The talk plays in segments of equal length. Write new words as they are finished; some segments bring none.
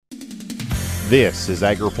This is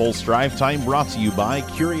AgriPulse Drive Time, brought to you by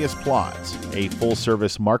Curious Plot, a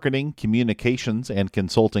full-service marketing, communications, and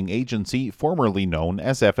consulting agency formerly known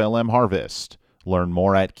as FLM Harvest. Learn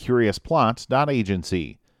more at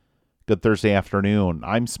curiousplot.agency. Good Thursday afternoon.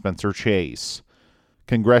 I'm Spencer Chase.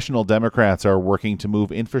 Congressional Democrats are working to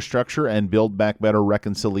move infrastructure and Build Back Better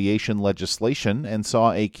reconciliation legislation and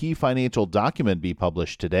saw a key financial document be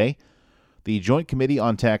published today. The Joint Committee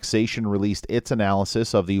on Taxation released its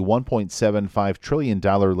analysis of the $1.75 trillion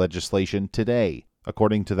legislation today.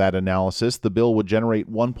 According to that analysis, the bill would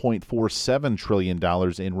generate $1.47 trillion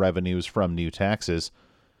in revenues from new taxes.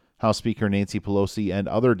 House Speaker Nancy Pelosi and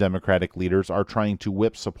other Democratic leaders are trying to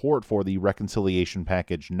whip support for the reconciliation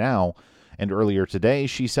package now, and earlier today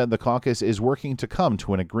she said the caucus is working to come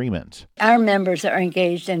to an agreement. Our members are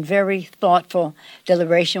engaged in very thoughtful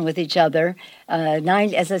deliberation with each other.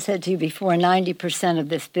 As I said to you before, 90% of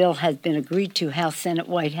this bill has been agreed to, House, Senate,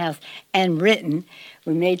 White House, and written.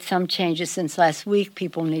 We made some changes since last week.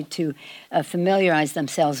 People need to familiarize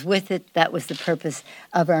themselves with it. That was the purpose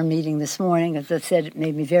of our meeting this morning. As I said, it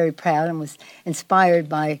made me very proud and was inspired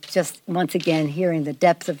by just once again hearing the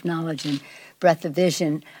depth of knowledge and breadth of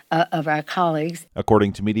vision of our colleagues.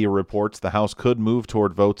 According to media reports, the House could move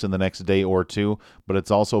toward votes in the next day or two, but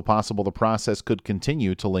it's also possible the process could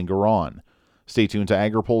continue to linger on. Stay tuned to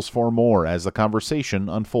AgriPulse for more as the conversation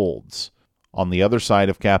unfolds. On the other side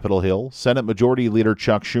of Capitol Hill, Senate Majority Leader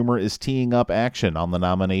Chuck Schumer is teeing up action on the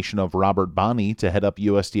nomination of Robert Bonnie to head up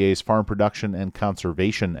USDA's farm production and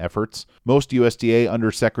conservation efforts. Most USDA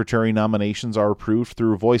undersecretary nominations are approved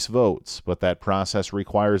through voice votes, but that process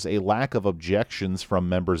requires a lack of objections from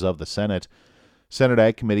members of the Senate. Senate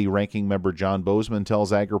Ag Committee Ranking Member John Bozeman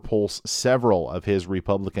tells AgriPulse several of his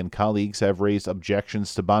Republican colleagues have raised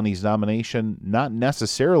objections to Bonnie's nomination, not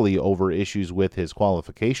necessarily over issues with his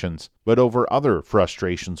qualifications, but over other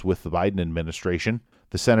frustrations with the Biden administration.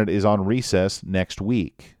 The Senate is on recess next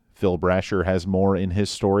week. Phil Brasher has more in his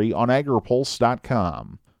story on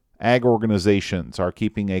agripulse.com. Ag organizations are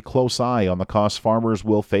keeping a close eye on the costs farmers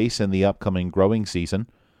will face in the upcoming growing season.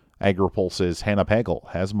 AgriPulse's Hannah Pagel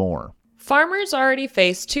has more. Farmers already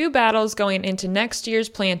face two battles going into next year's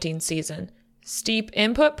planting season: steep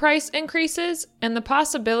input price increases and the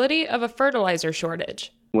possibility of a fertilizer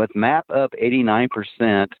shortage. With MAP up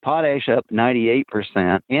 89%, potash up 98%,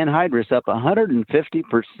 anhydrous up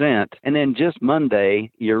 150%, and then just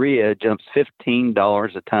Monday, urea jumps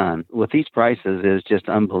 $15 a ton. With these prices, it's just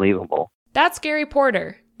unbelievable. That's Gary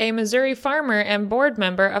Porter, a Missouri farmer and board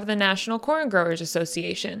member of the National Corn Growers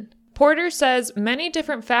Association. Porter says many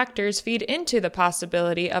different factors feed into the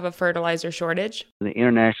possibility of a fertilizer shortage. The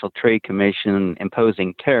International Trade Commission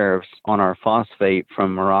imposing tariffs on our phosphate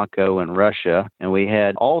from Morocco and Russia, and we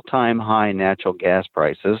had all-time high natural gas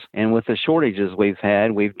prices. And with the shortages we've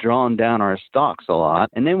had, we've drawn down our stocks a lot.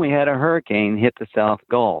 And then we had a hurricane hit the South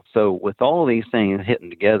Gulf. So with all these things hitting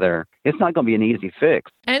together, it's not going to be an easy fix.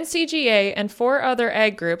 NCGA and 4 other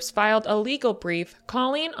ag groups filed a legal brief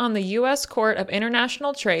calling on the U.S. Court of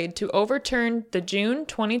International Trade to overturn the June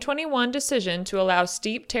 2021 decision to allow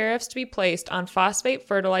steep tariffs to be placed on phosphate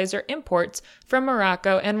fertilizer imports from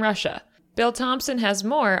Morocco and Russia. Bill Thompson has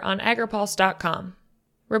more on agripulse.com.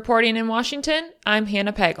 Reporting in Washington, I'm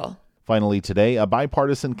Hannah Pagel. Finally today, a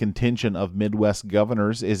bipartisan contingent of Midwest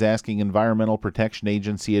governors is asking Environmental Protection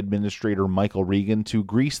Agency Administrator Michael Regan to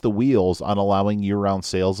grease the wheels on allowing year-round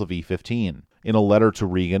sales of E15. In a letter to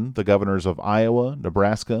Regan, the governors of Iowa,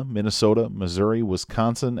 Nebraska, Minnesota, Missouri,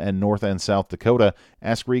 Wisconsin, and North and South Dakota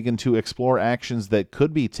ask Regan to explore actions that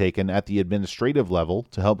could be taken at the administrative level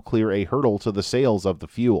to help clear a hurdle to the sales of the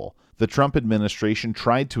fuel. The Trump administration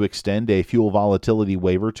tried to extend a fuel volatility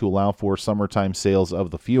waiver to allow for summertime sales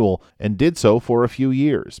of the fuel, and did so for a few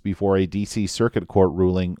years before a D.C. Circuit Court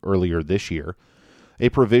ruling earlier this year. A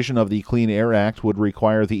provision of the Clean Air Act would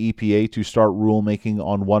require the EPA to start rulemaking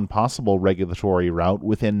on one possible regulatory route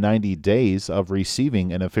within 90 days of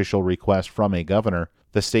receiving an official request from a governor.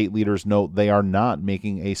 The state leaders note they are not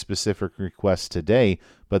making a specific request today,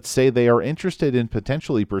 but say they are interested in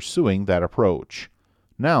potentially pursuing that approach.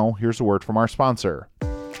 Now, here's a word from our sponsor.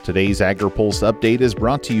 Today's AgriPulse update is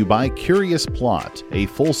brought to you by Curious Plot, a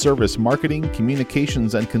full-service marketing,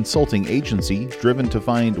 communications, and consulting agency driven to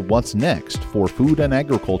find what's next for food and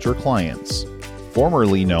agriculture clients.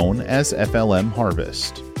 Formerly known as FLM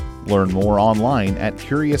Harvest. Learn more online at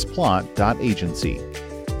curiousplot.agency.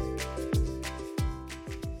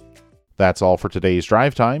 That's all for today's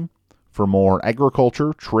Drive Time. For more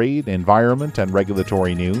agriculture, trade, environment, and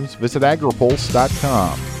regulatory news, visit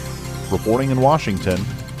agripulse.com. Reporting in Washington,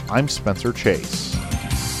 I'm Spencer Chase.